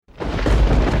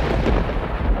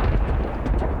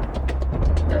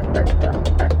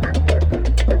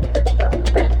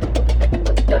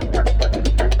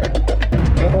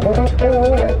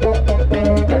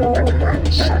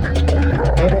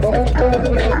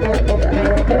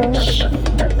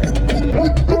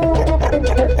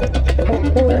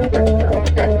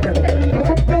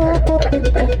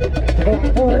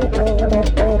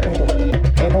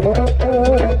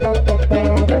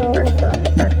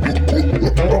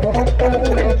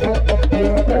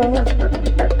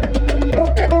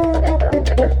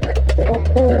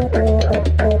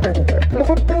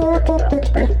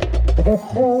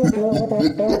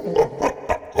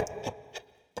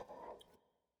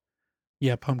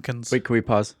pumpkins. Wait, can we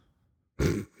pause?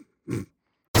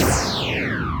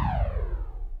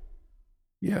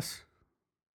 Yes.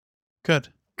 Good.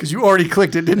 Because you already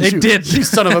clicked it, didn't you? It did. You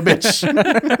son of a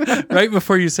bitch. Right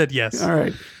before you said yes. All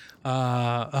right.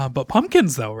 But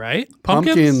pumpkins, though, right?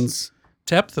 Pumpkins.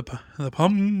 Tep the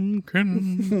pumpkin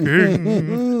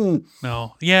king.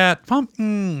 No. Yeah,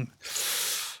 pumpkin.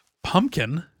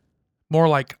 More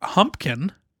like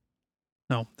humpkin.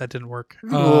 No, that didn't work.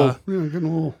 Getting a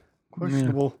little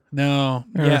questionable. No.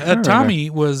 Yeah, Tommy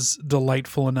was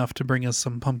delightful enough to bring us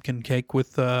some pumpkin cake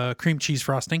with cream cheese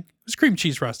frosting. It was cream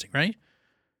cheese frosting, right?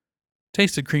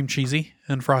 Tasted cream cheesy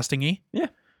and frosting-y. Yeah.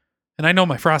 And I know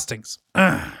my frostings.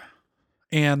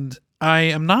 And I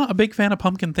am not a big fan of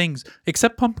pumpkin things,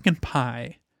 except pumpkin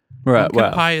pie. Right.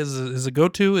 Pumpkin pie is a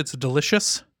go-to. It's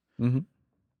delicious. Mm-hmm.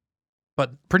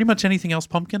 But pretty much anything else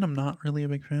pumpkin, I'm not really a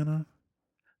big fan of.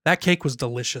 That cake was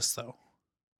delicious, though.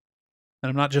 And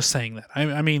I'm not just saying that.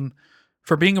 I mean,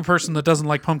 for being a person that doesn't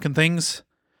like pumpkin things,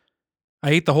 I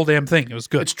ate the whole damn thing. It was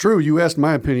good. It's true. You asked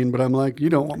my opinion, but I'm like, you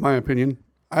don't want my opinion.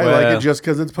 I like it just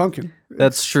because it's pumpkin.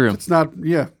 That's true. It's not,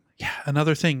 yeah. Yeah,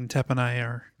 another thing Tep and I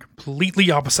are completely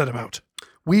opposite about.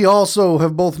 We also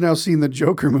have both now seen the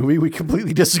Joker movie. We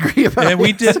completely disagree about it. And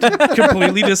we did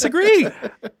completely disagree.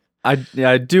 I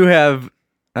do want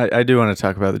to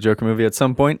talk about the Joker movie at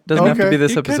some point. Doesn't have to be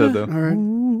this episode, though. All right.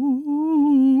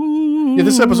 Yeah,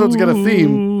 this episode's got a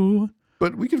theme,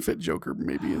 but we can fit Joker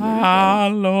maybe in there.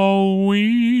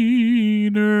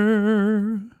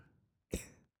 Halloweener.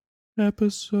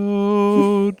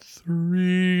 Episode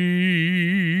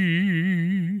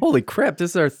 3. Holy crap,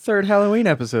 this is our third Halloween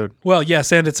episode. Well,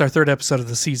 yes, and it's our third episode of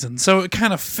the season, so it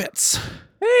kind of fits.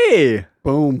 Hey!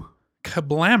 Boom.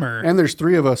 Kablammer. And there's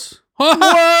 3 of us. Oh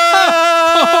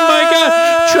my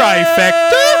God.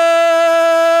 Trifecta.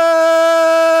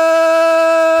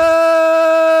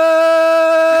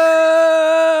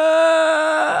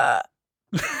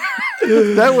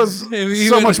 That was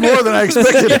so much more than I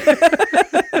expected.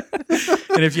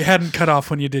 And if you hadn't cut off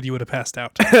when you did, you would have passed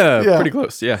out. Pretty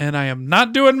close, yeah. And I am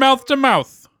not doing mouth to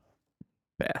mouth.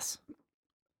 Bass.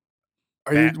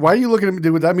 Why are you looking at me?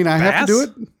 Would that mean I have to do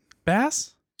it?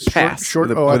 Bass? Pass. Short.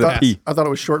 With I a P. thought it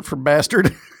was short for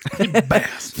bastard.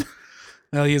 Bass.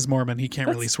 Well, he is Mormon. He can't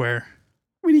really swear.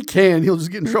 I mean, he can. He'll just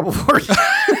get in trouble for it.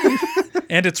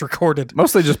 And it's recorded.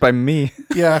 Mostly just by me.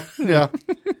 Yeah.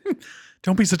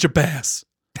 Don't be such a bass.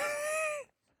 I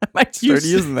might start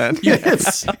using that. Yeah,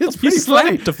 it's You pretty funny.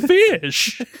 slapped a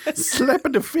fish.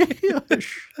 Slapping the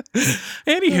fish.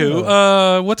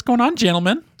 Anywho, what's going on,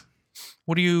 gentlemen?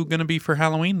 What are you going to be for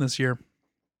Halloween this year?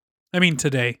 I mean,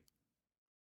 today.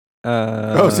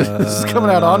 So this is coming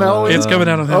out on Halloween? It's coming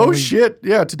out on Halloween. Oh, shit.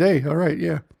 Yeah, today. All right,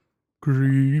 yeah.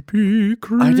 Creepy.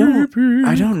 I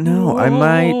don't know. I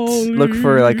might look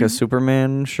for like a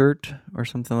Superman shirt or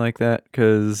something like that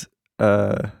because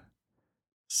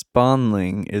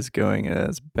Spawnling is going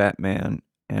as Batman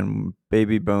and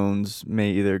Baby Bones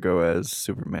may either go as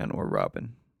Superman or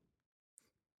Robin.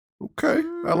 Okay.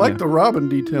 I like the Robin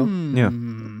detail. Yeah.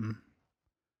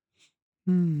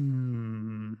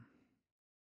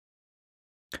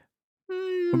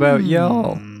 What about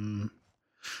y'all?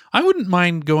 I wouldn't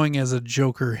mind going as a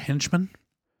Joker henchman.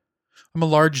 I'm a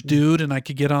large dude, and I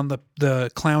could get on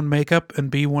the clown makeup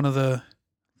and be one of the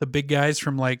big guys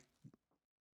from, like,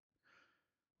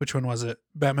 which one was it?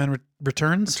 Batman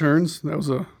Returns? Returns. That was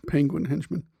a penguin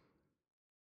henchman.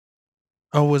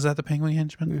 Oh, was that the Penguin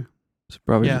henchman? Yeah. It's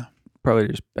probably Yeah. just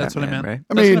Batman, That's what I meant. right?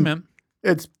 I That's mean, what I meant.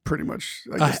 it's pretty much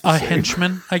I guess, A the same.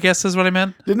 henchman, I guess, is what I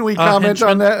meant. Didn't we comment henchman?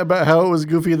 on that about how it was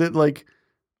goofy that like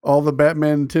all the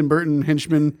Batman Tim Burton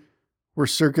henchmen were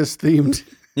circus themed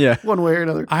Yeah. one way or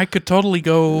another? I could totally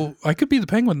go. I could be the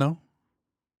Penguin, though.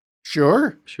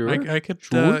 Sure. Sure. I could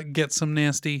Sure. get some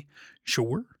nasty.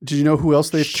 Sure. Did you know who else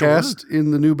they've Sure. cast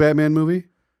in the new Batman movie?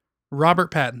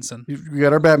 Robert Pattinson. We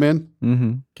got our Batman.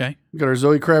 Mm-hmm. Okay. We got our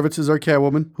Zoe Kravitz as our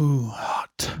Catwoman. Ooh,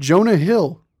 hot. Jonah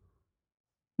Hill.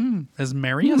 As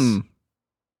Marius?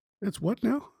 It's what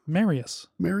now? Marius.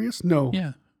 Marius? No.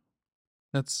 Yeah.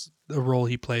 That's a role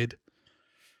he played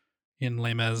in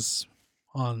Les Mis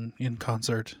in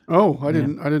concert. Oh, I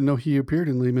didn't know he appeared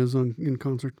in Les Mis in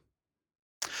concert.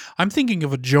 I'm thinking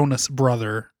of a Jonas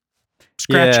brother.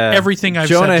 Scratch everything I've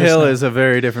said. Jonah just Hill now. is a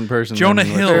very different person. Jonah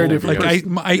than, Hill. very different Like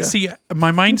person. I see.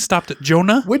 My mind stopped at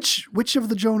Jonah. Which of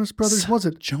the Jonas brothers was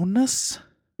it? Jonas.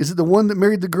 Is it the one that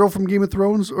married the girl from Game of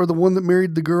Thrones, or the one that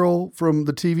married the girl from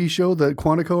the TV show, the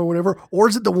Quantico or whatever, or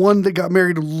is it the one that got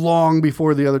married long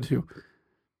before the other two?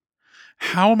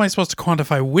 How am I supposed to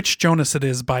quantify which Jonas it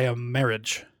is by a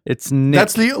marriage? It's Nick.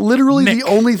 That's literally Nick. the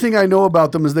only thing I know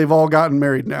about them is they've all gotten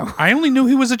married now. I only knew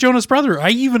he was a Jonas brother. I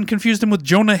even confused him with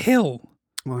Jonah Hill.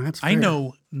 Well, that's fair. I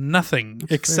know nothing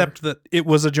That's except that it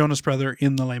was a Jonas brother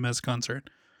in the Les Mis concert.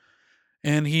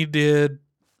 And he did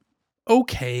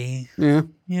okay. Yeah.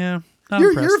 Yeah. Not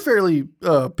You're impressed. a fairly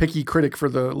picky critic for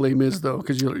the Les Mis, though,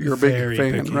 because you're a big Very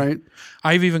fan, picky. right?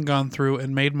 I've even gone through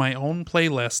and made my own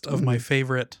playlist of my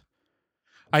favorite.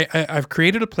 I've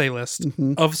created a playlist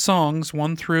Mhm. of songs,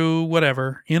 1 through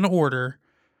whatever, in order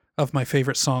of my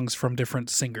favorite songs from different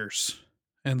singers.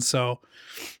 And so,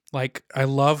 like, I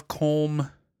love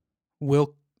Colm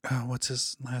what's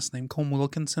his last name? Colm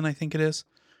Wilkinson, I think it is.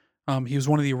 He was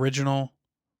one of the original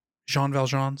Jean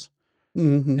Valjeans.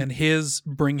 Mhm. And his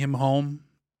Bring Him Home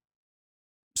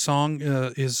song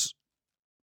is,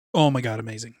 oh my God,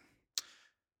 amazing.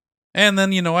 And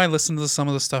then, I listened to some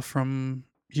of the stuff from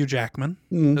Hugh Jackman.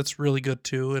 Mhm. That's really good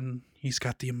too. And he's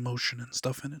got the emotion and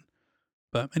stuff in it.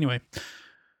 But anyway,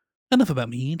 enough about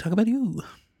me. Talk about you.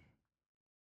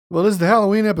 Well, this is the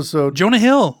Halloween episode. Jonah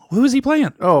Hill. Who is he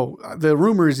playing? Oh, the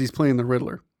rumor is he's playing the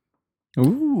Riddler.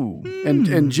 Ooh.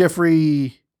 And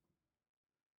Jeffrey...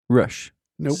 Rush.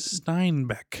 Nope.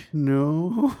 Steinbeck.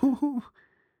 No.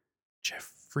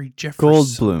 Jeffrey Jefferson.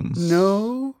 Goldblum.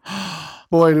 No.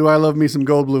 Boy, do I love me some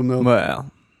Goldblum, though.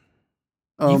 Well,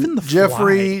 Even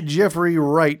the Jeffrey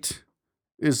Wright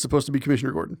is supposed to be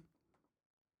Commissioner Gordon.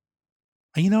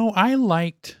 I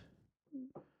liked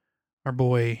our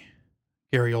boy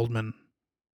Gary Oldman.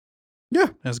 Yeah.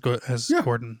 As Yeah.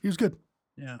 Gordon. He was good.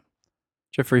 Yeah.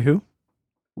 Jeffrey who?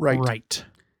 Right. Right.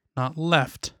 Not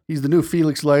left. He's the new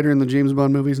Felix Leiter in the James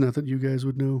Bond movies. Not that you guys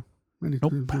would know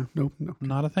anything. Nope. No.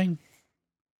 Not a thing. Do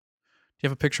you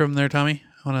have a picture of him there, Tommy?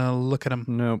 I want to look at him.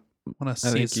 Nope. I want to I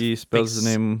see think his he spells face. the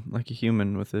name like a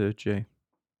human with a J.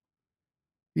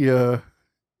 He's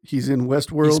in You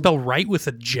Westworld. spell right with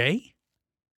a J?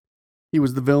 He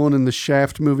was the villain in the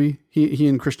Shaft movie. He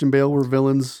and Christian Bale were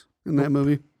villains in that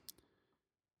movie.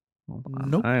 Hold on.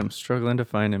 Nope. I am struggling to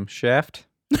find him. Shaft?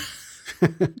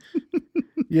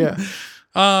 Yeah.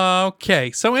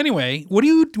 Okay. So anyway, what are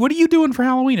you doing for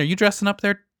Halloween? Are you dressing up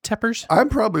there, Teppers? I'm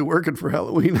probably working for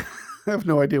Halloween. I have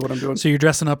no idea what I'm doing. So you're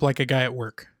dressing up like a guy at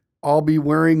work. I'll be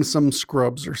wearing some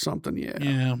scrubs or something. Yeah.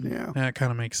 Yeah. That kind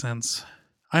of makes sense.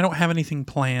 I don't have anything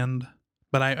planned,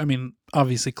 but I mean,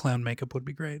 obviously clown makeup would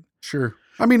be great. Sure.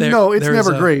 I mean, There- no, it's there's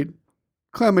never a- great.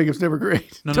 Clown makeup's never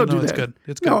great. No, Don't do it's that. good.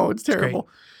 It's good. No, it's great. terrible.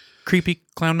 Creepy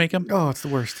clown makeup. Oh, it's the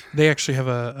worst. They actually have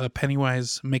a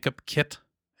Pennywise makeup kit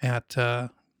at the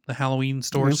Halloween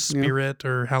store, Yep, yep. Spirit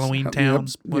or Halloween Yep, Town,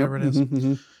 yep, whatever it is. mhm,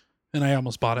 mhm. And I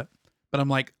almost bought it, but I'm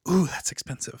like, ooh, that's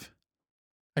expensive.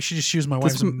 I should just use my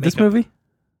This, wife's makeup. this movie?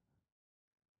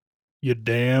 You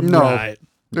damn No. right.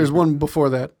 There's one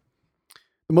before that.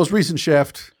 The most recent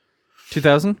Shaft.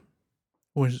 2000?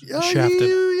 Was shafted.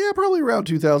 Yeah, probably around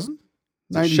 2000.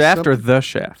 90 Shaft or something. The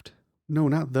Shaft? No,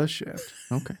 not the Shaft.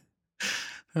 Okay.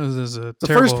 That was a The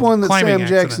terrible first one that climbing Sam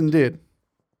accident. Jackson did.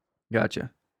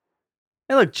 Gotcha.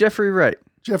 Hey, look, Jeffrey Wright.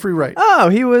 Jeffrey Wright. Oh,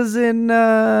 he was in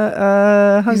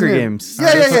Hunger in- Games.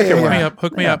 Yeah, yeah, yeah, Hook yeah. me up.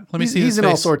 Hook me Yeah. up. Let me see He's his in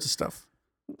all face. sorts of stuff.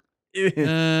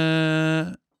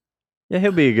 Uh, Yeah,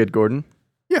 he'll be a good Gordon.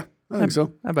 I think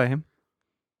so. I buy him.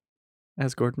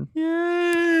 As Gordon.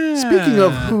 yeah. Speaking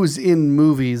of who's in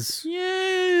movies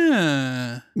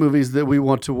Yeah. that we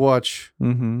want to watch,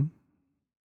 Mm-hmm.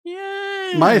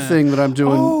 Yeah. my thing that I'm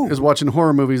doing Oh. is watching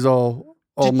horror movies all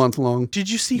Did- month long. Did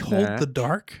you see Hold Nah. the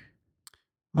Dark?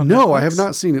 on No, I have Netflix?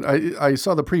 not seen it. I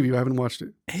saw the preview. I haven't watched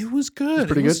it. It was good.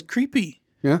 pretty it was good? creepy.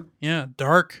 Yeah? Yeah.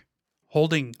 Dark.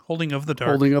 Holding of the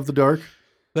dark. Holding of the Dark.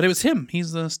 But it was him.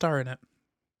 He's the star in it.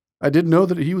 I did know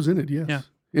that he was in it. Yes. Yeah.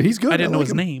 And he's good. I didn't know like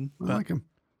his him. name, I but like him.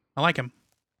 I like him.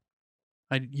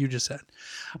 You just said.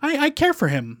 I care for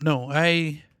him. No,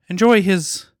 I enjoy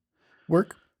his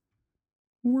Work.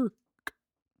 work.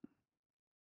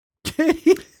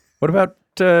 Okay. What about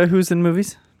who's in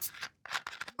movies?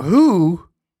 Who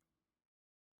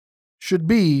should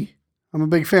be? I'm a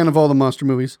big fan of all the monster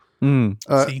movies. Mm.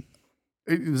 See?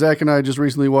 Zach and I just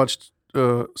recently watched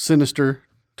Sinister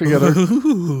together.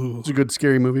 Ooh. It's a good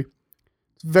scary movie.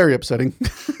 It's very upsetting.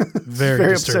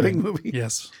 Very upsetting disturbing. movie.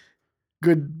 Yes.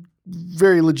 Good,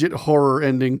 very legit horror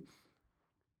ending.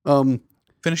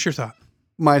 Finish your thought.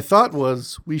 My thought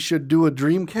was we should do a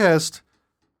Dreamcast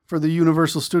for the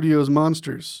Universal Studios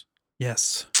monsters.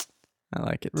 Yes. I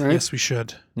like it. Right? Yes, we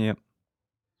should. Yep.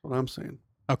 That's what I'm saying.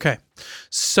 Okay.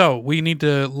 So we need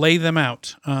to lay them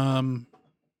out. So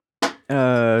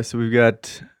we've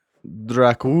got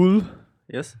Dracul.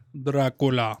 Yes.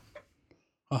 Dracula.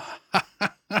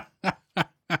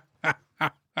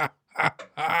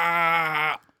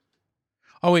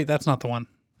 Oh, Oh wait, that's not the one.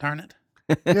 Darn it.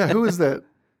 Yeah, who is that?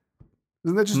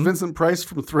 Isn't that just Vincent Price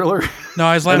from Thriller? No,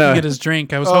 I was I know. laughing at his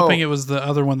drink. I was hoping it was the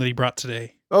other one that he brought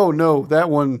today. Oh no, that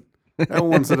one. That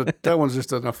one's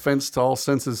just an offense to all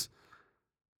senses.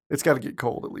 It's got to get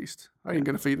cold at least. I ain't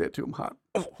gonna feed that to him hot,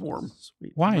 warm.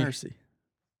 Sweet Why? mercy.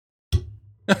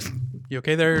 You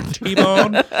okay there,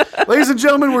 T-Bone? Ladies and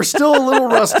gentlemen, we're still a little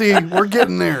rusty. We're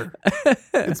getting there.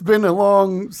 It's been a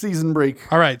long season break.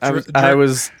 All right. I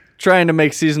was trying to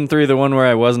make season 3 the one where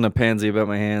I wasn't a pansy about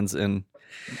my hands, and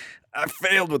I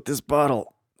failed with this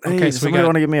bottle. Okay, Hey, so we somebody got-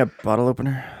 want to give me a bottle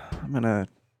opener? I'm gonna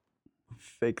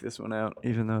fake this one out,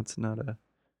 even though it's not a.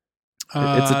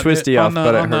 It's a twisty off,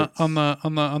 but it hurts. on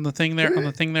the thing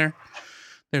there.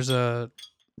 There's a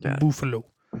Yeah. buffalo.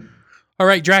 All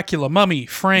right, Dracula, Mummy,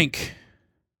 Frank.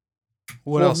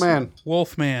 What else?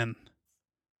 Wolfman.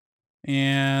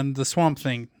 And the Swamp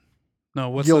Thing. No,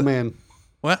 what's the Gillman.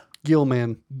 what?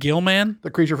 Gillman. Gillman?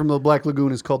 The creature from the Black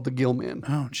Lagoon is called the Gillman.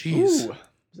 Oh, jeez. Ooh, is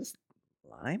this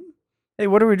lime? Hey,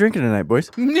 what are we drinking tonight,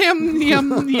 boys? Yum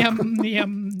yum yum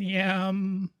yum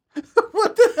yum.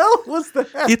 What the hell was that?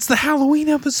 It's the Halloween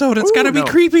episode. It's Ooh, got to be no.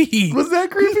 creepy. Was that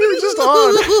creepy? It was just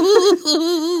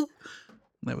odd.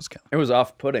 That was kind It was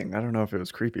off-putting. I don't know if it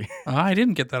was creepy. I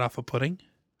didn't get that off of pudding.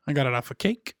 I got it off of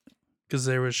cake because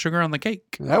there was sugar on the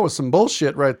cake. That was some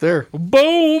bullshit right there.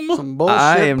 Boom. Some bullshit.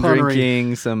 I am punnery.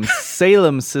 drinking some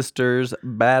Salem Sisters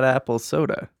Bad Apple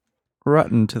Soda,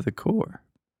 rotten to the core.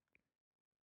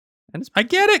 And it's I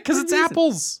get it because it's Decent.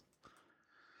 apples.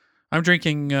 I'm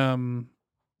drinking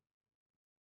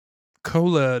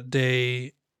Cola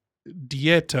de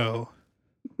Dieto.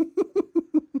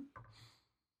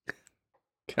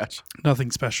 Gotcha.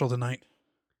 Nothing special tonight.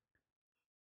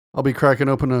 I'll be cracking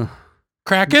open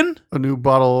Kraken? a new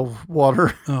bottle of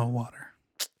water. Oh, water.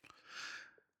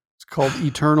 It's called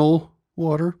Eternal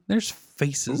Water. There's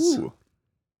faces. Ooh.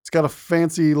 It's got a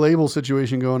fancy label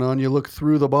situation going on. You look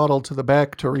through the bottle to the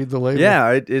back to read the label.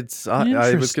 Yeah, it's. I was going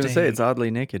to say Interesting. it's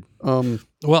oddly naked.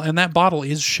 Well, and that bottle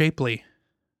is shapely,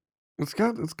 It's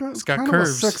got got kind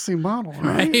curves. of a sexy bottle,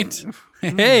 right? right?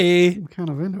 Hey. I'm kind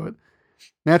of into it.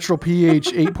 Natural pH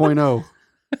 8.0.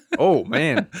 Oh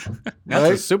man, that's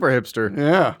Right? a super hipster.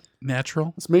 Yeah,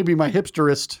 Natural. it's maybe my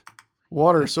hipsterist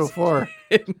water so far.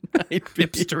 It might be.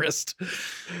 Hipsterist.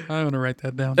 I'm going to write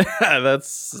that down.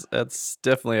 that's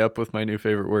definitely up with my new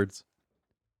favorite words.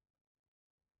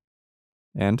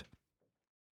 And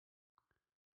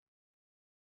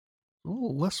A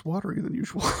little less watery than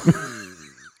usual.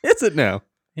 is it now?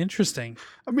 Interesting.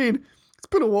 I mean, it's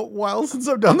been a while since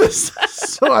I've done this,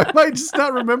 so I might just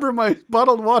not remember my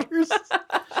bottled waters.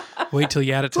 Wait till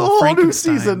you add it to The the whole new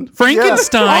Frankenstein. season.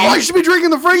 Frankenstein. Yeah. Oh, I should be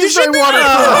drinking the Frankenstein be- water for the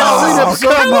Oh, Halloween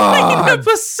episode. Halloween Come on.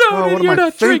 episode, Oh, what and am you're I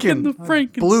not drinking thinking? the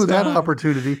Frankenstein. Blew that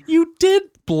opportunity. You did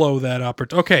blow that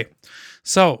opportunity. Okay,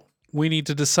 so we need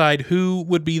to decide who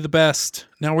would be the best.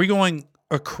 Now, are we going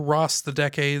across the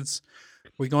decades?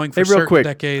 Are we going for Hey, real certain quick,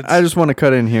 decades? I just want to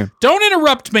cut in here. Don't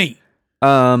interrupt me.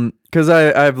 Because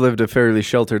I've lived a fairly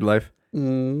sheltered life.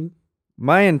 Mm.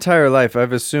 My entire life,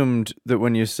 I've assumed that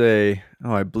when you say,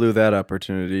 "Oh, I blew that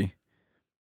opportunity,"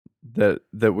 that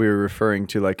we were referring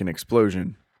to like an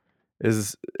explosion.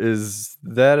 Is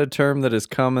that a term that is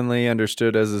commonly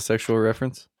understood as a sexual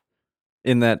reference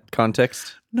in that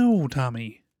context, No,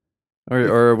 Tommy. or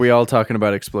are we all talking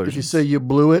about If explosions? you say you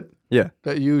blew it, Yeah.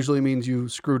 that usually means you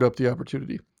screwed up the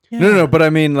opportunity. No, but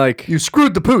I mean like You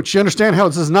screwed the pooch. You understand how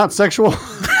this is not sexual?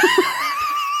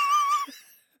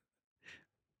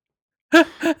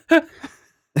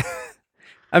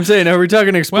 I'm saying, are we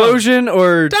talking explosion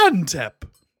or Done tip.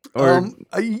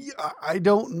 I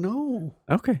don't know.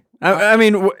 okay? I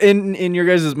mean, in your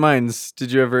guys' minds,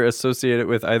 did you ever associate it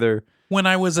with either When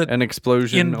I was an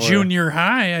explosion in or junior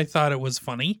high, I thought it was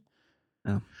funny.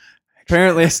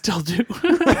 Apparently, I still do.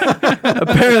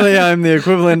 apparently, I'm the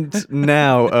equivalent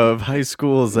now of high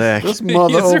school Zach. This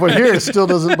mother Yes, over right. here still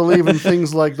doesn't believe in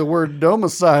things like the word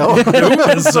domicile.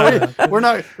 Domicile. So we're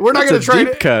not That's going to a try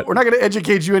deep to cut. we're not going to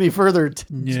educate you any further.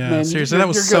 Yeah, man. seriously, You're- that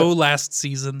was you're so good. last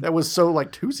season. That was so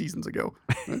like 2 seasons ago.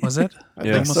 Was it? I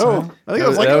Yeah. think so. I think it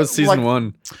was like that was season like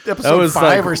 1. episode That was 5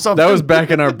 like, or something. That was back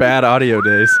in our bad audio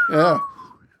days. Yeah.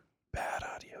 Bad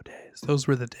audio days. Those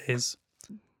were the days.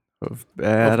 Of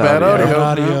bad, bad audio.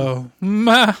 audio. Audio.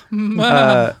 Ma,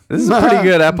 ma. This is a pretty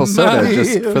good apple soda,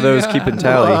 just for those keeping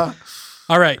tally.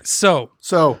 All right, so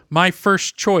So my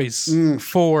first choice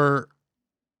for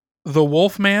the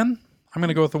Wolfman, I'm going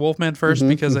to go with the Wolfman 1st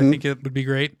because I think it would be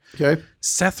great. okay,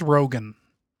 Seth Rogen.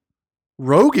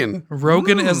 Rogan.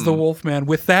 Rogan as the Wolfman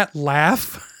with that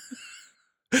laugh.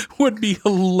 would be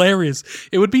hilarious.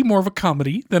 It would be more of a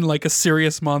comedy than like a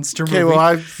serious monster movie. Okay,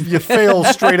 well, you fail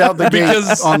straight out the gate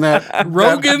Because on that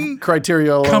Rogan- that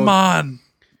criteria alone. Come on.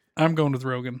 I'm going with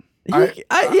Rogan. Yeah,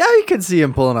 you could see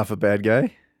him pulling off a bad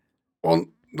guy. Well,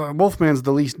 the Wolfman's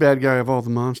the least bad guy of all the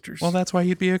monsters. Well, that's why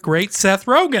he'd be a great Seth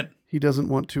Rogen. He doesn't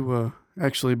want to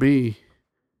actually be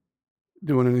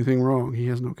doing anything wrong. He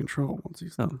has no control once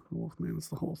he's the Wolfman. It's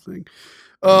the whole thing.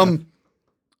 Man,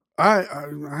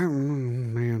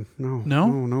 no.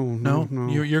 No?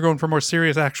 You're going for a more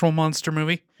serious actual monster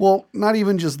movie? Well, not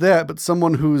even just that, but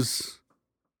someone who's,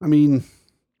 I mean,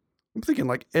 I'm thinking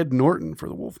like Ed Norton for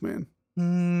the Wolfman.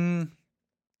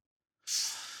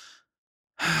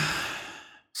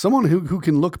 Someone who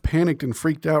can look panicked and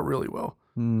freaked out really well.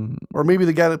 Or maybe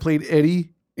the guy that played Eddie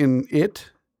in It,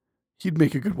 he'd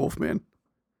make a good Wolfman.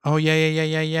 Oh, yeah.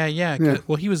 Yeah.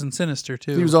 Well, he was in Sinister,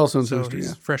 too. He was also in so Sinister, he's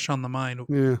yeah. fresh on the mind.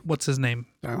 Yeah. What's his name?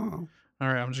 I don't know. All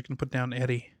right, I'm just going to put down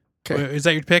Eddie. 'Kay. Is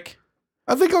that your pick?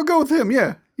 I think I'll go with him.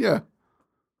 Yeah. Yeah.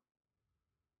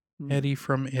 Eddie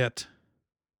from It.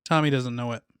 Tommy doesn't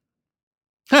know it.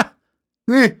 Ha!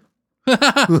 Eh.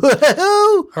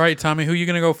 All right, Tommy, who are you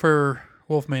going to go for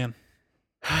Wolfman?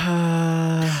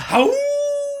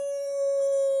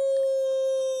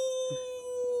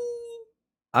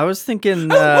 I was thinking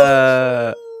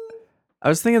the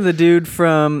dude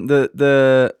from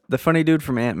the funny dude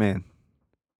from Ant-Man.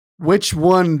 Which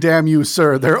one, damn you,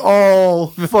 sir? They're all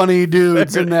funny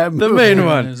dudes in that movie. The main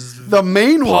one. Is The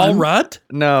main Paul one. Rudd?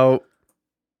 No,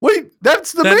 Wait,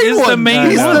 that's the That main is one. the main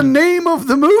He's one. the name of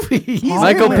the movie. He's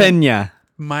Michael Ant-Man. Pena.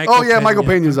 Michael Oh, yeah, Michael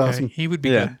Pena's awesome. He would be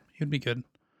Yeah. good. He would be good.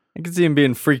 I could see him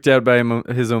being freaked out by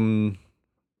his own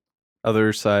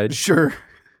other side. Sure.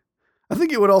 I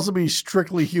think it would also be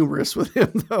strictly humorous with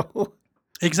him, though.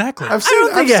 Exactly. I've I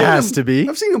don't think I've it seen has him- to be.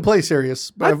 I've seen him play serious,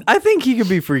 but I think he could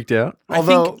be freaked out. I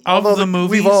although think of the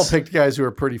movies, we've all picked guys who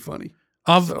are pretty funny.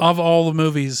 of all the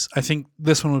movies, I think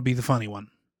this one would be the funny one.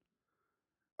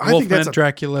 I think Wolfman, that's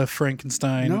Dracula,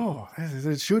 Frankenstein. no.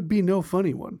 It should be no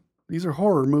funny one. These are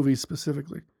horror movies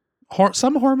specifically.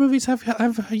 Some horror movies have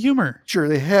humor. Sure,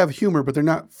 they have humor, but they're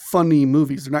not funny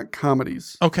movies. They're not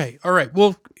comedies. Okay, all right.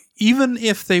 Well, even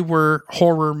if they were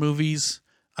horror movies,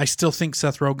 I still think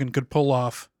Seth Rogen could pull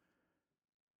off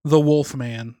the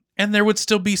Wolfman, and there would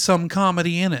still be some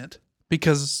comedy in it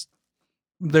because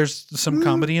there's some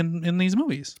comedy in these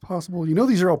movies. Possible. You know,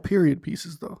 these are all period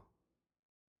pieces, though.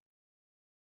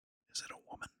 Is it a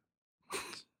woman?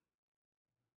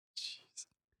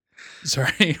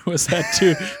 Sorry, was that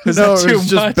too? Was No, that it too was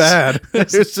just much? bad.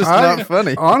 It's just not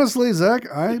funny. Honestly,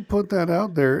 Zach, I put that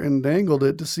out there and dangled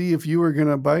it to see if you were going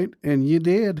to bite, and you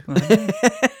did.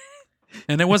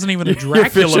 And it wasn't even a You're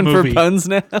Dracula fishing movie. for puns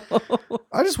now.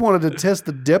 I just wanted to test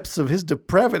the depths of his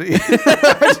depravity.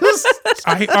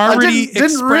 I already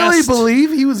didn't really expressed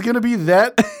believe he was going to be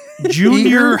that.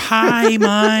 Junior eager. high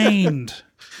mind.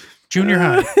 Junior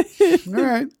high. All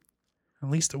right. At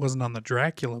least it wasn't on the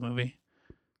Dracula movie.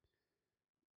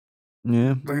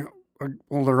 Yeah.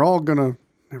 Well, they're all going to.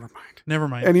 Never mind. Never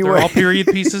mind. Anyway. They're all period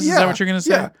pieces. Is that what you're going to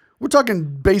say? Yeah. We're talking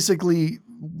basically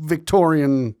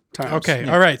Victorian times. Okay.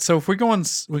 All right. So if we're going,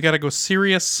 we got to go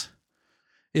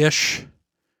serious-ish.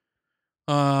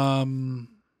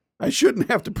 I shouldn't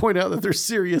have to point out that they're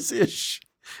serious-ish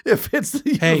if it's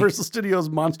the Hey. Universal Studios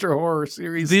monster horror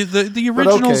series. The But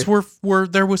originals okay. were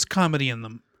there was comedy in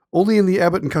them. Only in the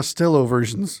Abbott and Costello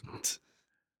versions.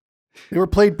 They were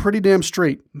played pretty damn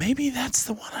straight. Maybe that's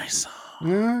the one I saw.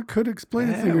 Yeah, could explain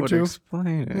a That thing or would two.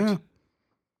 explain it. Yeah.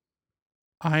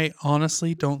 I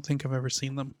honestly don't think I've ever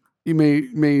seen them, You may be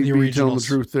telling the originals.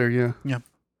 truth there, yeah.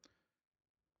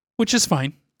 which is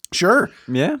fine. Sure.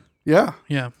 Yeah. Yeah.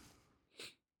 Yeah.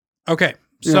 Okay.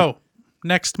 So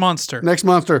next monster. Next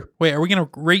monster. Wait, are we going to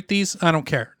rate these? I don't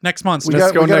care. Next monster. We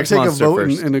Let's got go to next take a monster vote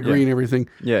first. and agree Yeah. and everything.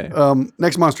 Yeah.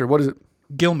 Next monster. What is it?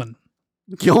 Gilman.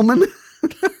 Gilman?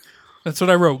 That's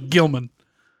what I wrote. Gilman.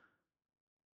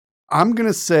 I'm going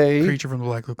to say... Creature from the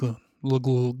Black Lagoon.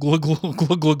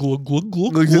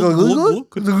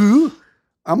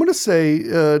 I'm going to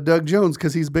say Doug Jones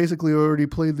because he's basically already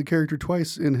played the character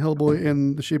twice in Hellboy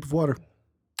and The Shape of Water.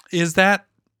 Is that?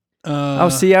 I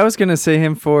was gonna say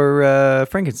him for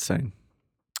Frankenstein.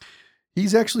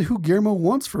 He's actually who Guillermo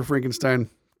wants for Frankenstein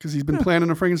because he's been planning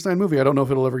a Frankenstein movie. I don't know if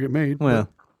it'll ever get made. but Well,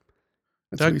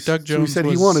 that's what Doug he Jones said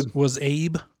was, he wanted. was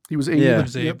Abe. He was Yeah. It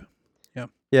was Yep. Abe.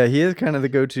 yeah, he is kind of the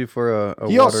go-to for a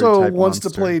He water also type wants to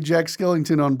monster. play Jack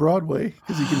Skellington on Broadway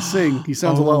because he can sing. He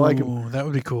sounds a lot like him. Oh, that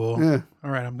would be cool. Yeah. All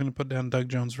right, I'm going to put down Doug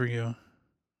Jones for you. I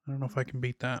don't know if I can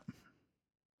beat that.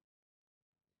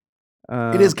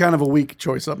 It is kind of a weak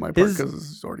choice on my part his- because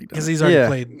it's already done. Because it. he's already Yeah.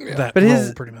 played Yeah. that But role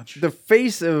his- pretty much. the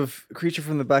face of Creature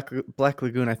from the Black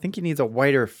Lagoon. I think he needs a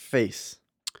whiter face.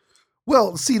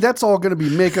 Well, see, that's all going to be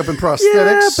makeup and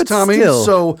prosthetics, but Tommy. still.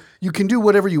 So you can do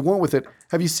whatever you want with it.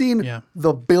 Have you seen Yeah.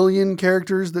 the billion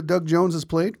characters that Doug Jones has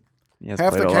played? He has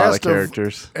Half played the a lot of cast of-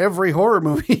 characters. Every horror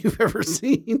movie you've ever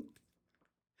seen.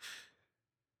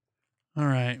 All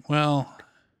right. Well,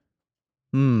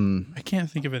 I can't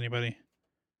think of anybody.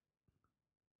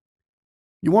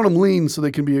 You want them lean so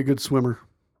they can be a good swimmer.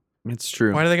 It's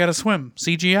true. Why do they got to swim?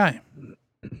 CGI.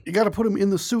 You got to put him in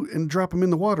the suit and drop him in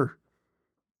the water.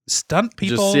 Stunt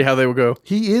people. Just see how they will go.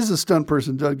 He is a stunt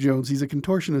person, Doug Jones. He's a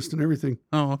contortionist and everything.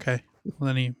 Oh, okay. Well,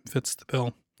 then he fits the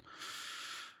bill.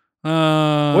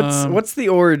 What's the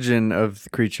origin of the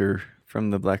Creature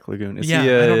from the Black Lagoon? Is Yeah, he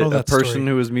I don't know a that person story.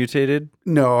 who was mutated?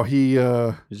 No, He's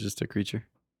just a creature.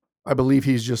 I believe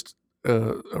he's just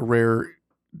a rare,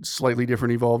 slightly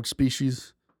different evolved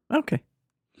species. Okay.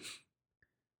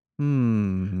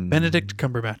 Benedict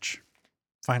Cumberbatch?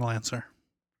 Final answer.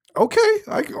 Okay,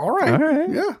 all right. All right.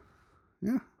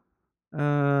 Yeah.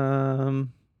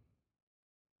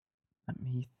 Let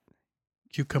me.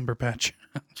 Cucumber patch.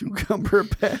 Cucumber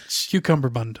patch. Cucumber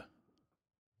bund.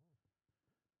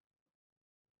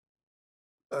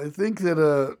 I think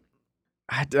that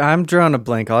I'm drawing a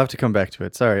blank. I'll have to come back to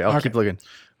it. Sorry, I'll Okay. keep looking.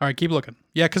 All right, keep looking.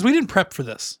 Yeah, because we didn't prep for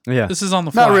this. Yeah. This is on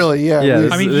the fly. not really. Yeah. Yeah, we-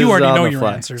 this- I mean, is you already on know the your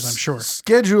fly. answers, I'm sure.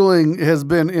 Scheduling has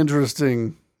been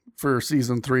interesting for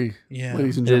season 3, Yeah.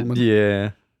 ladies and gentlemen.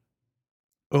 Yeah.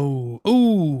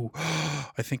 Oh.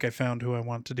 I think I found who I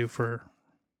want to do for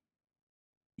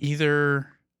either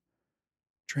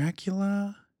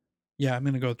Dracula. Yeah, I'm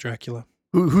going to go with Dracula.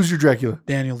 Who's your Dracula?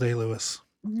 Daniel Day-Lewis.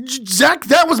 Zach,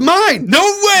 that was mine. No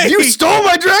way! You stole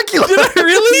my Dracula. Did I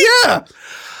really? Yeah.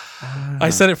 I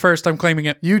said it first. I'm claiming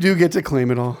it. You do get to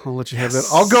claim it. I'll let you have that.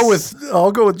 Yes.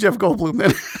 I'll go with Jeff Goldblum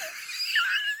then.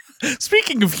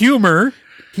 Speaking of humor,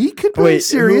 He could be Wait,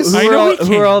 serious. Who, I who, know are all, he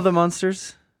who are can. all the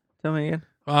monsters? Tell me again.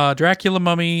 Dracula,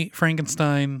 Mummy,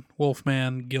 Frankenstein,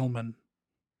 Wolfman, Gilman.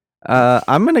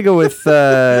 I'm gonna go with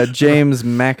James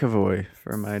McAvoy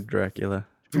for my Dracula.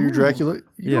 For your Dracula,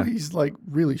 you know Yeah. he's like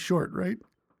really short, right?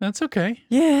 That's okay.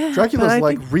 Yeah, Dracula's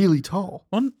like really tall.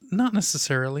 Well, not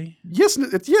necessarily. Yes,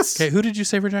 yes. Okay, who did you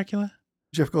say for Dracula?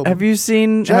 Jeff Goldblum. Have you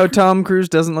seen Jack- how Tom Cruise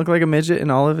doesn't look like a midget in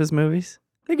all of his movies?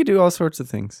 They could do all sorts of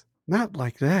things. Not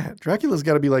like that. Dracula's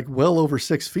got to be like well over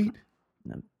 6 feet.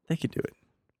 They could do it.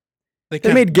 They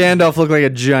They made Gandalf look like a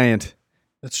giant.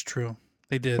 That's true.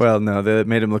 They did. Well, no, they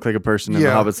made him look like a person, and the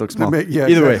hobbits look small. Yeah,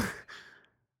 Either way, exactly.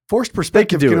 Forced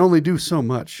perspective do can it. only do so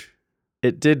much.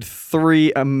 it did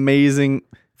three of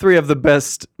the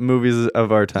best movies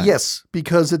of our time. Yes,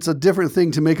 because it's a different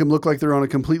thing to make them look like they're on a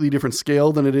completely different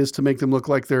scale than it is to make them look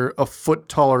like they're a foot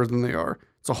taller than they are.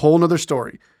 It's a whole nother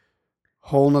story.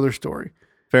 Whole nother story.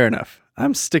 Fair enough.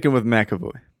 I'm sticking with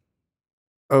McAvoy.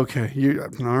 Okay,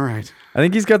 all right. I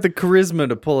think he's got the charisma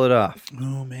to pull it off.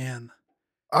 oh man.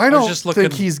 I was don't just think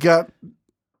looking- he's got.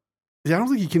 Yeah, I don't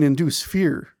think he can induce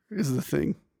fear. Is the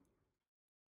thing.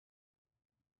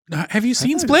 Have you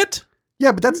seen thought- Split?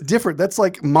 Yeah, but that's different. That's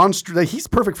like monster. Like, he's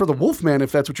perfect for the Wolfman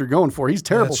if that's what you're going for. He's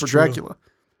terrible That's for true. Dracula.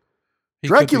 He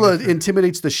could be Dracula good for-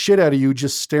 intimidates the shit out of you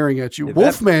just staring at you. Yeah,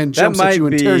 Wolfman jumps at might you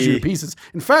and tears you to be- pieces.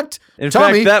 In fact, In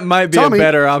Tommy, fact, that might be Tommy, a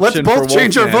better option. let's both for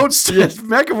change our Wolfman. votes to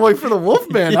McAvoy for the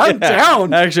Wolfman. Yeah. I'm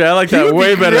down. Actually, I like He that would be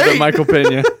way better than great. Michael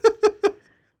Pena.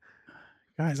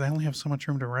 Guys, I only have so much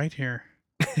room to write here.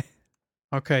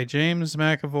 Okay, James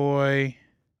McAvoy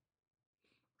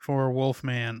for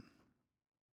Wolfman.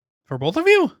 For both of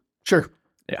you? Sure.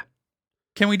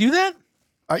 Can we do that?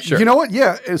 Sure. You know what?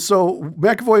 Yeah. So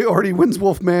McAvoy already wins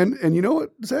Wolfman. And you know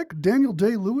what, Zach? Daniel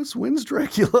Day-Lewis wins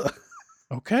Dracula.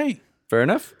 Okay. Fair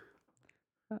enough.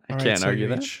 I All right, can't so argue you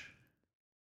that. each-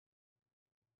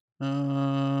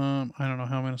 I don't know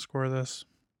how I'm going to score this.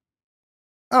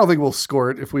 I don't think we'll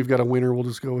score it. If we've got a winner, we'll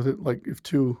just go with it. Like if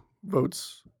 2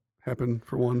 votes happen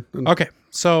for one. Then Okay,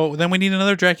 so then we need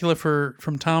another Dracula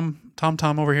from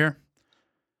Tom over here.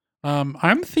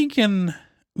 I'm thinking,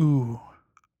 ooh.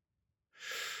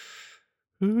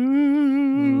 You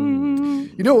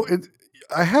know,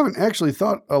 I haven't actually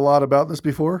thought a lot about this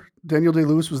before. Daniel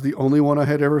Day-Lewis was the only one I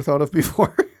had ever thought of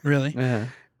before. Really? Yeah.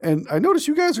 And I noticed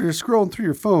you guys are scrolling through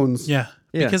your phones. Yeah.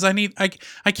 Yeah. Because I can't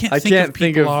I think of can't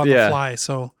think people of- on yeah. the fly.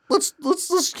 So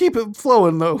Let's keep it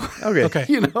flowing though. Okay. okay.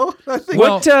 You know, I think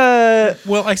Well- What?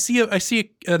 Well, I see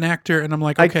an actor, and I'm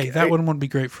like, okay, that one would be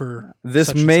great for This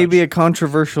such and may be such. a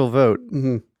controversial vote.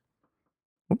 Mhm.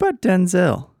 What about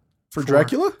Denzel for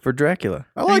Dracula. for Dracula?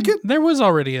 I like it. There was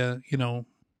already a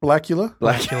Blackula.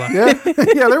 Blackula. Yeah,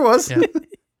 yeah, there was. Yeah.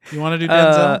 You want to do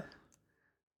Denzel?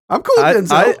 I'm cool with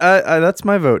Denzel. I that's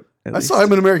my vote. I saw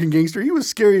him in American Gangster. He was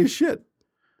scary as shit.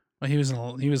 Well,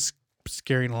 he was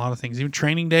scary in a lot of things. Even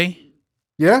Training Day,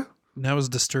 Yeah? that was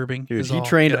disturbing. Dude, as he all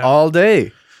trained get out. all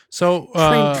day. So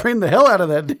Trained the hell out of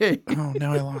that day. oh,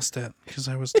 now I lost it because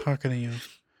I was talking to you.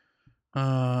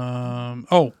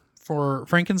 Oh, for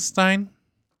Frankenstein,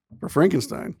 For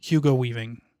Frankenstein. Hugo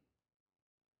Weaving.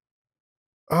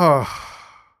 Oh.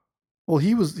 Well,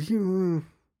 he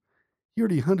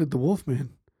already hunted the Wolfman.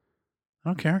 I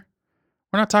don't care.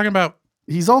 We're not talking about.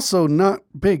 He's also not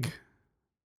big.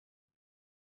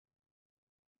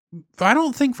 I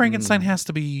don't think Frankenstein has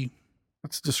to be.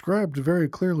 It's described very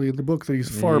clearly in the book that he's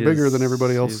far He bigger is- than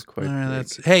everybody he's else. quite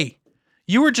big. Hey,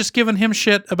 you were just giving him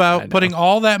shit I about know. putting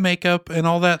all that makeup and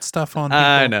all that stuff on. People.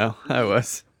 I know. I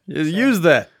was. Use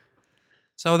that.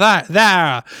 So there.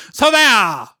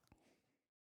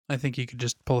 I think he could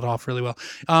just pull it off really well.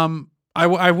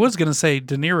 I was gonna say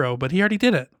De Niro, but he already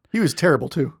did it. He was terrible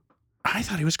too. I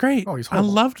thought he was great. Oh, he's I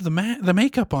horrible. loved the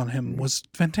makeup on him was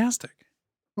fantastic.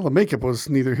 Well, the makeup was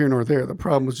neither here nor there. The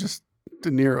problem was just De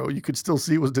Niro. You could still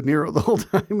see it was De Niro the whole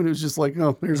time, and it was just like,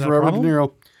 oh, there's that a Robert De problem?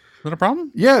 Niro. Is that a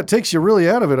problem? Yeah, it takes you really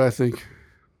out of it, I think.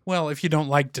 Well, if you don't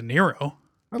like De Niro,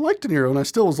 I liked De Niro, and I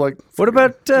still was like, What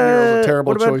about De Niro's a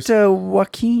terrible what about choice.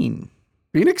 Joaquin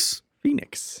Phoenix?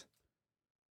 Phoenix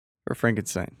for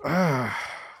Frankenstein?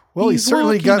 Well, he He's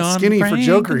certainly walking got on skinny for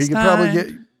Joker. He could probably get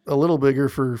Frankenstein. a little bigger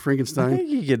for I Frankenstein. think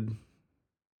he could,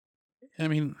 I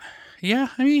mean, yeah,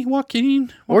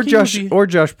 Joaquin or Josh would be-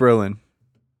 Brolin.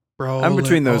 Brolin. I'm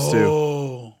between those two.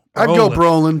 Oh, I'd go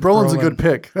Brolin. Brolin's a Brolin. good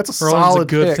pick. That's a Brolin's solid a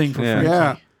good pick. thing for Yeah. Frankie.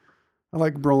 Yeah. I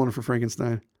like Brolin for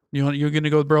Frankenstein. You're going to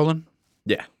go with Brolin?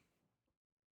 Yeah,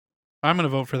 I'm going to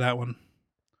vote for that one.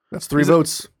 That's 3 Is it-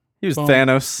 votes. he was Boom.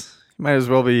 Thanos. He might as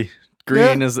well be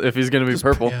green as if he's going to be Just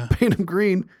purple. Yeah, Paint him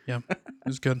green. it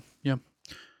was good. Yeah.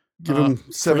 Give him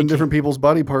 7 Frankie. different people's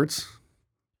body parts.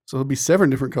 So it'll be 7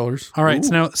 different colors. All right.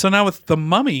 Ooh. So now with the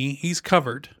Mummy, he's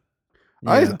covered.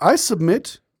 Yeah. I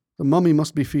submit the mummy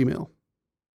must be female.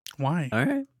 Why? All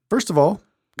right. First of all,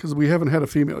 because we haven't had a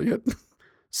female yet.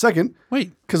 Second,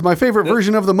 Wait, because my favorite The-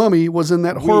 version of the mummy was in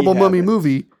that We horrible mummy haven't.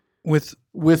 movie with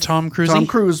with Tom Cruise? Tom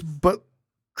Cruise, but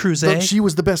Cruise? she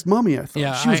was the best mummy, I thought.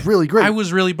 Yeah, she was really great. I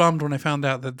was really bummed when I found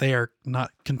out that they are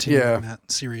not continuing Yeah.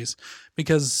 that series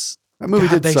because that movie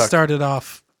God, did they suck. started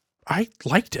off. I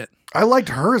liked it. I liked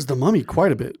her as the mummy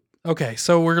quite a bit. Okay,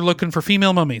 so we're looking for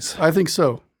female mummies. I think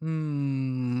so.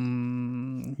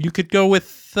 You could go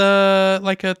with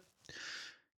like a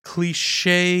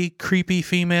cliche, creepy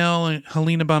female,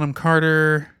 Helena Bonham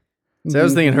Carter. So I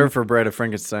was thinking her for Bride of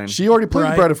Frankenstein. She already played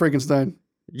Right. Bride of Frankenstein.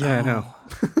 yeah, I know.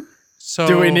 So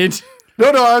Do we need? To, No,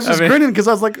 I was just I mean- grinning because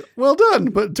I was like, well done.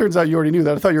 But it turns out you already knew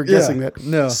that. I thought you were guessing that.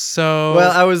 No. So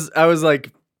Well, I was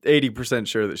like 80%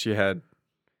 sure that she had.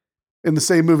 In the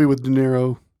same movie with De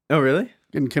Niro Oh, really?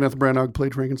 and Kenneth Branagh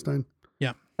played Frankenstein.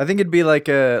 I think it'd be like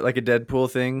a Deadpool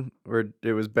thing where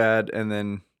it was bad and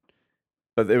then,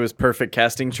 but it was perfect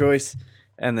casting choice,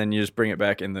 and then you just bring it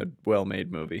back in the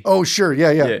well-made movie. Oh, sure. Yeah.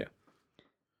 yeah.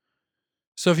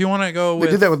 if you want to go They with,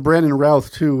 did that with Brandon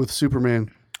Routh, too, with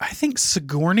Superman. I think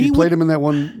Sigourney. He would- played him in that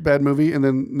one bad movie, and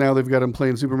then now they've got him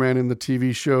playing Superman in the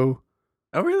TV show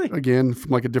Oh, really? again from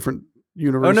like a different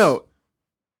universe. Oh no,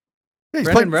 Yeah, he's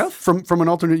Brandon playing Routh? from an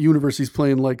alternate universe. He's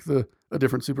playing like a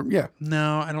different Superman. Yeah,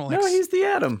 No, I don't like. no, he's the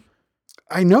Atom.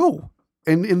 I know.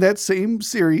 And in that same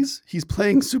series, he's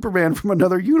playing Superman from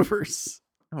another universe.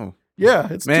 Oh Yeah,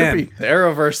 it's man, trippy. the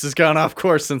Arrowverse has gone off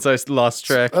course since I lost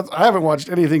track. I haven't watched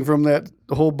anything from that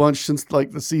whole bunch since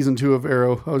like the season 2 of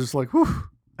Arrow. I was just like, whew.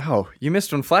 Oh, you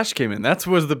missed when Flash came in. That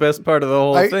was the best part of the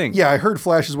whole thing. Yeah, I heard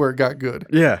Flash is where it got good,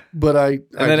 yeah. but And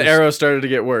then Arrow started to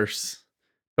get worse,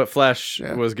 but Flash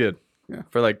Yeah. was good. Yeah.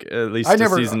 For like at least I a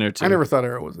never, season or two. I never thought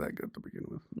Arrow was that good to begin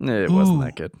with. It wasn't Ooh.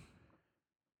 that good.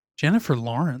 Jennifer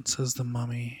Lawrence as the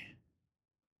mummy.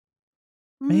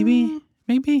 Maybe.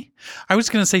 I was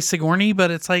gonna say Sigourney, but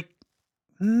it's like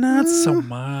not so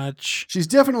much. She's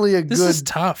definitely a This is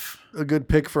tough. good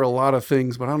pick for a lot of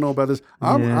things, but I don't know about this.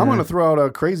 I'm Yeah. going to throw out a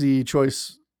crazy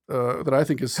choice that I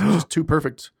think is just too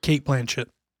perfect. Kate Blanchett.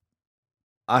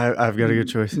 I've got a good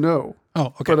choice. No, Oh,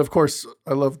 okay. but of course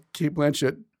I love Kate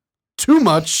Blanchett too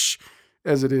much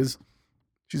as it is.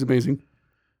 She's amazing.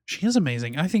 She is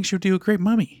amazing. I think she would do a great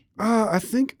mummy. I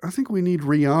think we need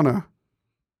Rihanna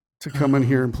to come in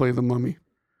here and play the mummy.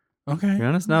 Okay.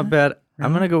 Rihanna's not bad.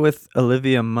 I'm gonna go with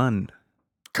Olivia Munn.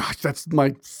 Gosh, that's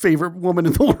my favorite woman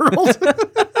in the world.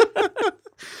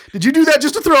 Did you do that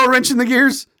just to throw a wrench in the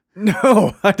gears?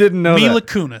 No, I didn't know Mila that.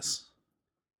 Kunis.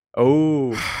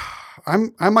 Oh,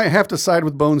 I might have to side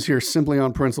with Bones here simply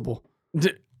on principle.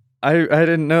 I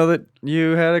didn't know that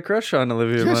you had a crush on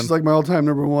Olivia Yeah, Munn. she's like my all-time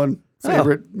number one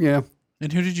favorite. Yeah,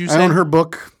 And who did you I say? own her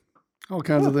book, all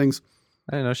kinds of things.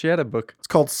 I didn't know she had a book. It's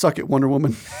called "Suck It, Wonder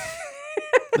Woman."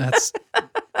 That's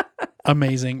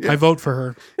amazing. I vote for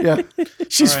her. Yeah,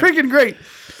 she's All right. freaking great.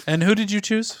 And who did you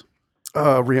choose?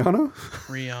 Rihanna,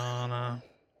 Rihanna.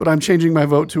 but I'm changing my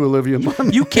vote to Olivia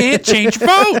Munn. You can't change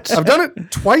votes. I've done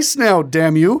it twice now.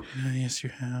 Damn you! Yes, you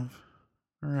have.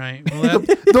 All right. Well, that,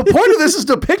 The point of this is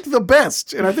to pick the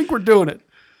best, and I think we're doing it.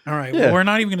 all right. Yeah. Well, we're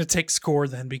not even going to take score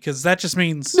then because that just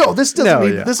means No, this doesn't No,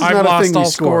 mean yeah. this is I've not a lost thing all we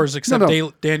score. scores except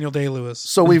No. Daniel Day-Lewis.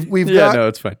 So we've Yeah, got no,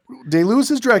 it's fine. Day-Lewis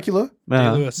is Dracula.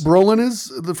 Uh-huh. Day-Lewis. Brolin is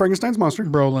the Frankenstein's monster.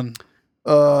 Brolin.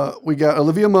 We got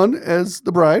Olivia Munn as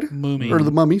the bride Moomy. or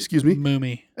the mummy, excuse me,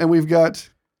 Moomy. and we've got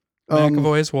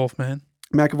McAvoy as Wolfman.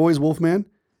 McAvoy's Wolfman,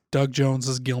 Doug Jones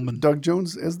as Gilman. Doug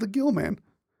Jones as the Gilman.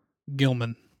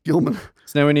 Gilman. Gilman,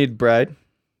 So now we need Bride.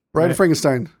 Bride Right. of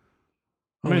Frankenstein.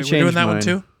 Oh, gonna wait, we're change doing that one mine.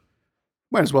 too?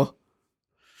 Might as well.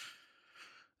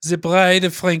 The Bride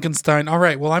of Frankenstein. All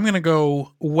right. Well, I'm going to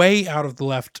go way out of the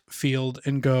left field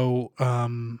and go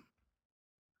Bill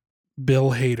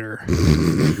Hader.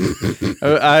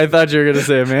 I thought you were gonna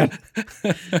say a man.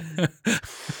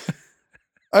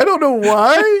 I don't know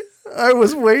why I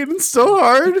was waiting so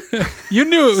hard. You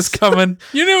knew it was coming.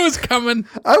 You knew it was coming.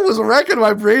 I was racking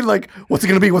my brain like, what's it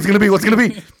gonna be? What's it gonna be? What's it gonna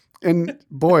be? And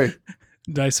boy,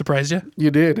 Did I surprise you?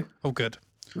 you did. Oh, good.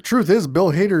 The truth is,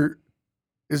 Bill Hader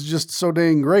is just so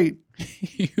dang great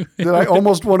that I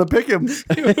almost want to pick him.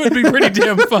 It would be pretty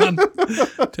damn fun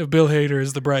to have Bill Hader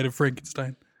as the Bride of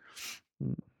Frankenstein.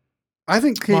 I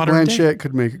think Kate Modern day. Blanchett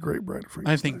could make a great Bride of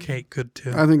Frankenstein. I think Kate could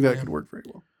too. I think that Yeah. could work very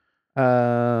well.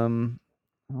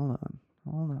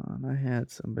 Hold on. I had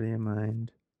somebody in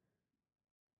mind.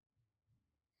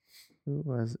 Who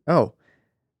was? Oh,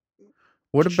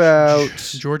 what about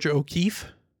Georgia O'Keeffe?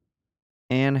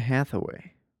 Anne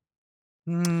Hathaway?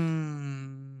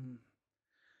 Hmm.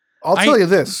 I'll I- tell you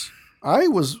this: I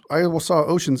saw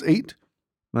Ocean's 8,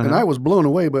 and Uh-huh. I was blown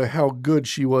away by how good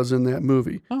she was in that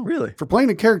movie. Oh, Really? For playing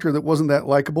a character that wasn't that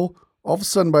likable, all of a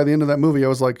sudden by the end of that movie, I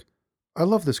was like, I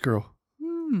love this girl.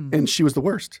 Hmm. And she was the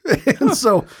worst. And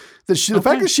so the fact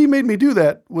Okay. that she made me do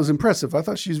that was impressive. I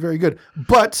thought she was very good.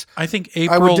 But I think I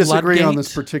April would disagree on Ludgate,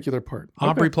 this particular part.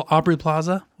 Aubrey, Okay. Aubrey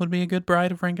Plaza would be a good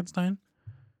Bride of Frankenstein.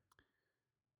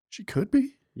 She could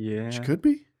be. Yeah. She could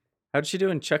be. How'd she do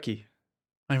in Chucky?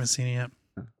 I haven't seen it yet.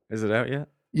 Is it out yet?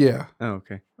 Yeah. Oh,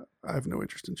 okay. I have no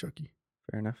interest in Chucky.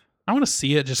 Fair enough. I want to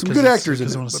see it just Some because good actors in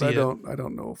I it, want to but see I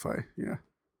don't know if I, yeah.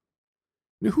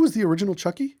 You know who was the original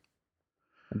Chucky?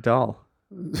 A doll.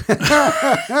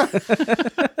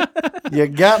 You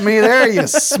got me there, you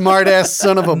smart ass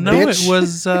son of a No, bitch. it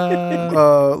was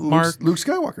Luke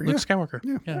Skywalker. Luke Yeah. Skywalker.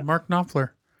 Yeah. Yeah, Mark Knopfler.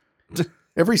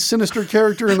 Every sinister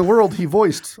character in the world he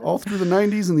voiced all through the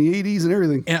 90s and the 80s and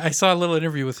everything. And I saw a little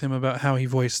interview with him about how he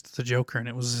voiced the Joker, and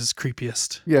it was his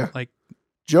creepiest. Yeah. Like,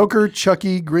 Joker,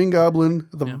 Chucky, Green Goblin,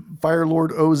 the Yeah. Fire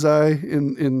Lord Ozai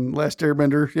in Last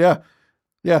Airbender. Yeah.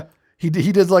 Yeah. He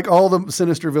did like all the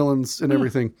sinister villains and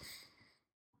everything.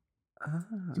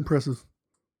 Impressive.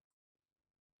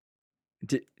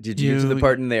 Did you get to the You-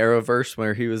 part in the Arrowverse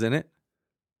where he was in it?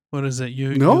 what is it?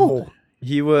 You No.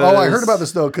 He was. Oh, I heard about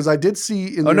this though, because I did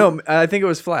see in Oh the, no, I think it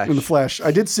was Flash. in the Flash.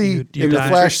 I did see You in the died.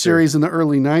 Flash Trickster. series in the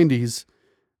early 90s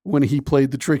when he played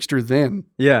the trickster then.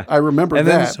 Yeah. I remember and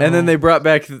then that. and then So- they brought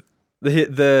back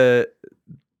the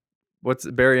what's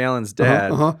Barry Allen's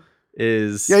dad Uh-huh.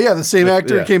 is Yeah, the same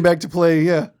actor Yeah. came back to play.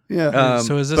 Yeah. Yeah.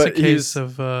 So is this a but case he's-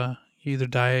 of you either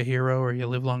die a hero or you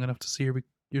live long enough to see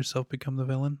yourself become the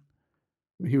villain?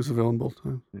 He was a villain both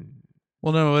times.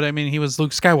 Well, no, but I mean, he was Luke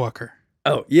Skywalker.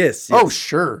 Oh yes, Oh, yes.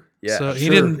 sure. Yeah, so he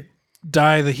sure. didn't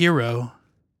die the hero.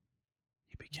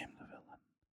 He became the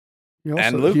villain.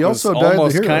 And Luke he was also died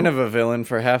almost the hero. kind of a villain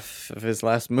for half of his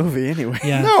last movie anyway.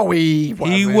 Yeah. No, he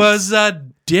wasn't. He was a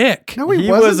dick. No, He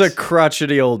wasn't. was a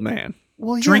crotchety old man.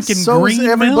 well, yeah, drinking so is green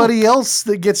everybody else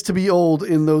that gets to be old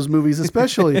in those movies,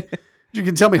 especially. You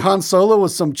can tell me Han Solo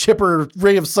was some chipper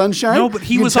ray of sunshine. No, but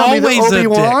he You can was tell me that always a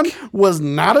Obi-Wan dick. was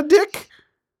not a dick.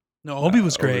 No, Obi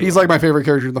was great. He's like my favorite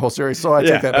character in the whole series, so I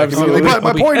Yeah, take that back absolutely. immediately. But my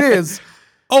Obi- point is,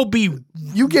 Obi.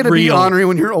 you get to be Real. ornery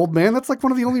when you're an old man. That's like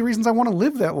one of the only reasons I want to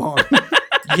live that long.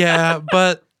 Yeah,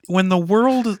 but when the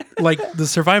world, like the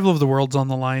survival of the world's on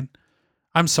the line,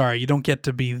 I'm sorry, you don't get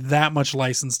to be that much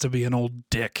license to be an old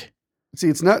dick. See,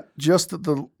 it's not just that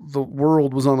the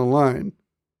world was on the line.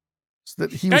 It's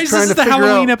that he was Guys, trying this to is the figure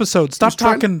Halloween out. episode. Stop was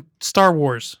trying- talking Star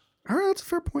Wars. All right, that's a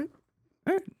fair point.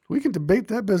 All right, we can debate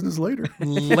that business later.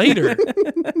 Later.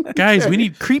 Guys, we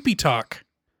need creepy talk.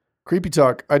 Creepy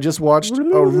talk. I just watched a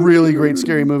really great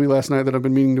scary movie last night that I've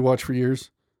been meaning to watch for years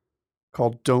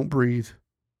called Don't Breathe.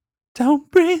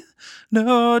 Don't breathe.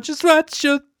 No, just what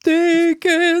you're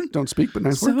thinking. Don't speak, but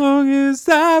nice work. Song is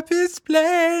up is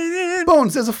playing.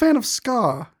 Bones, as a fan of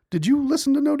ska, did you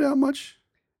listen to No Doubt much?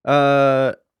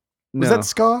 No. Was that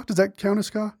ska? Does that count as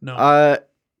ska? No.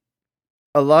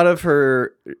 A lot of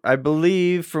her, I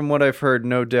believe, from what I've heard,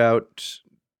 No Doubt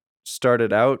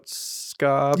started out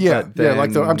ska. Yeah, but then,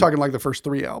 I'm talking like the first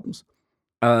 3 albums.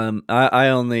 I'm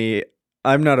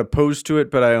not opposed to it,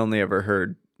 but I only ever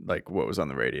heard like what was on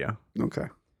the radio. Okay.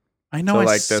 I know So I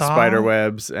like saw the spider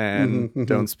webs and Mhm, mhm.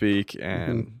 Don't Speak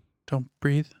and Don't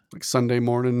breathe. Like Sunday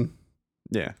morning.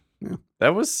 yeah. Yeah.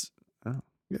 That was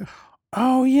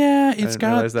Oh yeah, it's didn't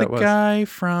got realize the that was. guy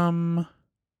from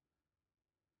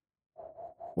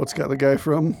What's got the guy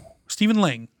from? Stephen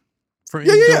Lang. For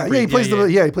Yeah. Don't He Breathe. plays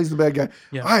he plays the bad guy.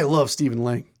 Yeah. I love Stephen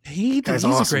Lang. He's Guy's a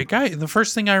awesome. great guy. The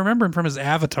first thing I remember him from is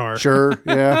Avatar. Sure.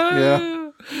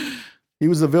 Yeah. He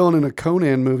was the villain in a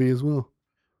Conan movie as well.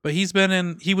 But he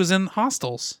was in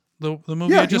Hostels, the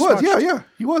movie Yeah, I he just was. watched. Yeah,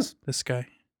 he was. This guy.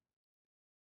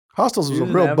 Hostels was He a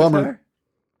in real Avatar? bummer.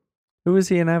 Who was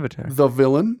he in Avatar? The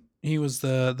villain, He was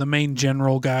the main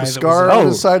general guy. the that scar was, on Oh,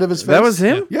 the side of his face. That was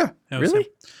him? Yeah, that was Really?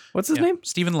 him. What's his Yeah. name?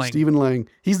 Stephen Lang. Stephen Lang.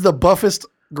 He's the buffest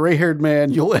gray-haired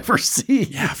man you'll ever see.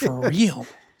 Yeah, for real.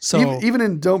 So even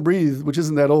in Don't Breathe, which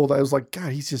isn't that old, I was like,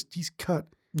 God, he's better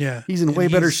yeah, He's in And way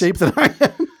better he's- shape than I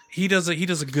am. He does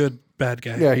a good bad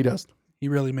guy. Yeah, he does. He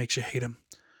really makes you hate him.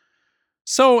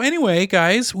 So anyway,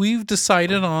 guys, we've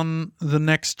decided on the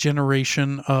next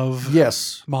generation of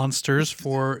Yes. monsters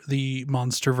for the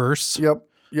Monsterverse,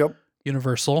 Yep.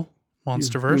 Universal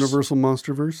Monsterverse. Universal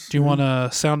Monsterverse. Do you want to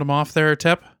sound them off there,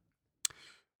 Tep?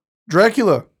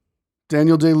 Dracula,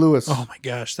 Daniel Day-Lewis. Oh my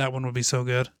gosh, that one would be so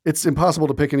good. It's impossible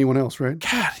to pick anyone else, right?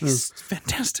 God, he's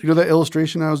fantastic. You know that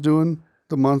illustration I was doing?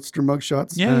 The monster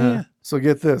mugshots? Yeah, yeah. So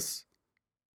get this.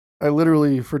 I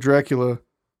literally, for Dracula,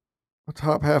 the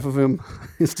top half of him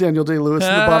is Daniel Day-Lewis,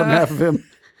 and the bottom half of him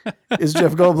is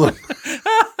Jeff Goldblum.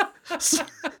 So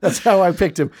that's how I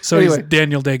picked him. So anyway, he's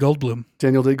Daniel Day Goldblum.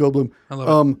 Daniel Day Goldblum. I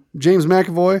love James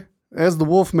McAvoy as the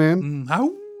Wolfman. it.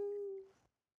 Ow.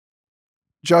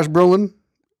 Josh Brolin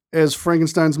as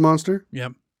Frankenstein's monster.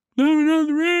 Yep. It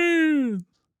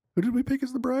Who did we pick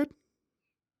as the bride?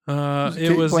 it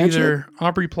was Kate Blanchett? either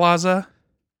Aubrey Plaza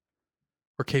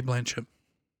or Kate Blanchett.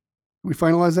 We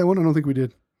finalized that one? I don't think we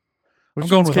did. I'm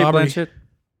going with Kate Aubrey. Blanchett?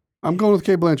 I'm going with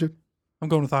Kate Blanchett. I'm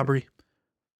going with Aubrey.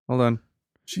 Hold on.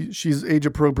 She's age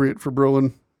appropriate for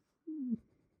Brolin.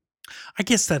 I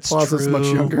guess that's Plaza's true. much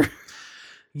younger.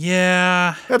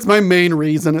 Yeah. That's my main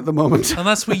reason at the moment.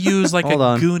 Unless we use like Hold a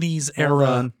on. Goonies Hold era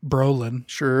on. Brolin.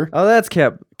 Sure. Oh, that's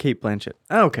Kate Blanchett.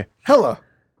 Oh, okay. Hella.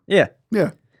 Yeah.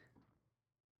 Yeah.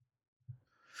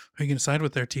 Who are you going to side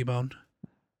with there, T-Bone?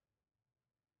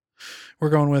 We're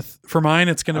going with, for mine,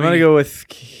 it's going I'm to going be. to go with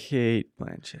Kate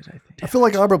Blanchett, I think. I feel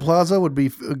like Aubrey Plaza would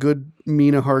be a good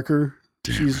Mina Harker.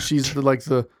 She's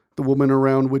the woman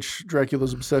around which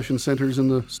Dracula's obsession centers in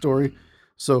the story.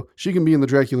 So she can be in the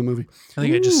Dracula movie. I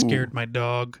think I just Ooh. scared my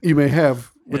dog. You may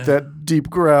have with Yeah. that deep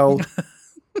growl.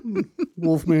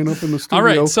 Wolfman up in the studio. All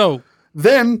right, so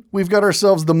Then we've got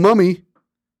ourselves the Mummy,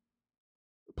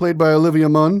 played by Olivia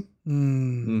Munn.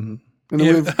 Mm-hmm. And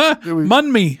then we've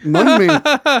Mun me. Mummy.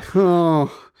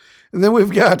 Oh. And then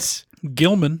we've got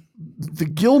Gilman. the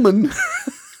Gilman,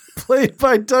 played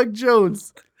by Doug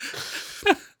Jones.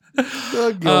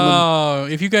 Doug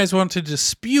Gilman. If you guys want to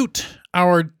dispute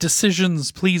our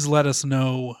decisions, please let us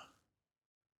know.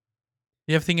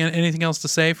 You have anything else to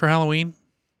say for Halloween?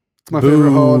 It's my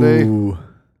favorite holiday. Boo.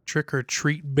 Trick or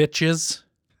treat, bitches.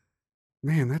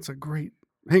 Man, that's a great.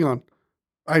 Hang on,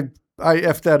 I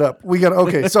effed that up. We got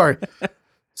okay. Sorry.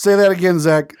 Say that again,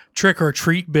 Zach. Trick or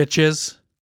treat, bitches.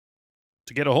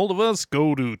 To get a hold of us,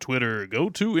 go to Twitter, go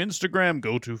to Instagram,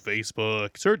 go to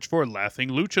Facebook. Search for Laughing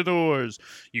Luchadors.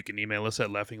 You can email us at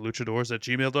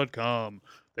laughingluchadors@gmail.com.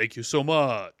 Thank you so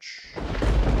much.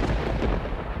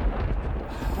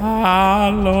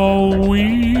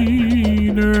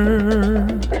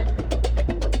 Halloweener.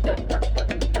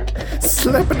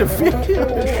 Slap in the face.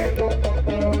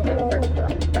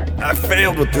 I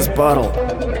failed with this bottle.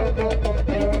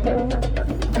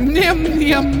 Yum,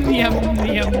 yum, yum,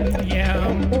 yum,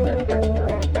 yum.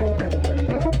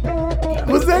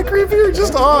 Was that creepy or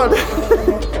just odd?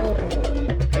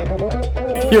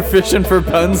 You're fishing for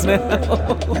puns now?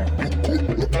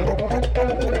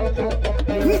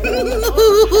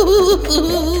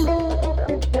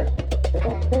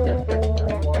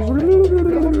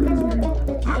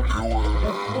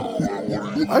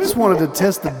 I just wanted to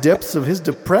test the depths of his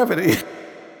depravity.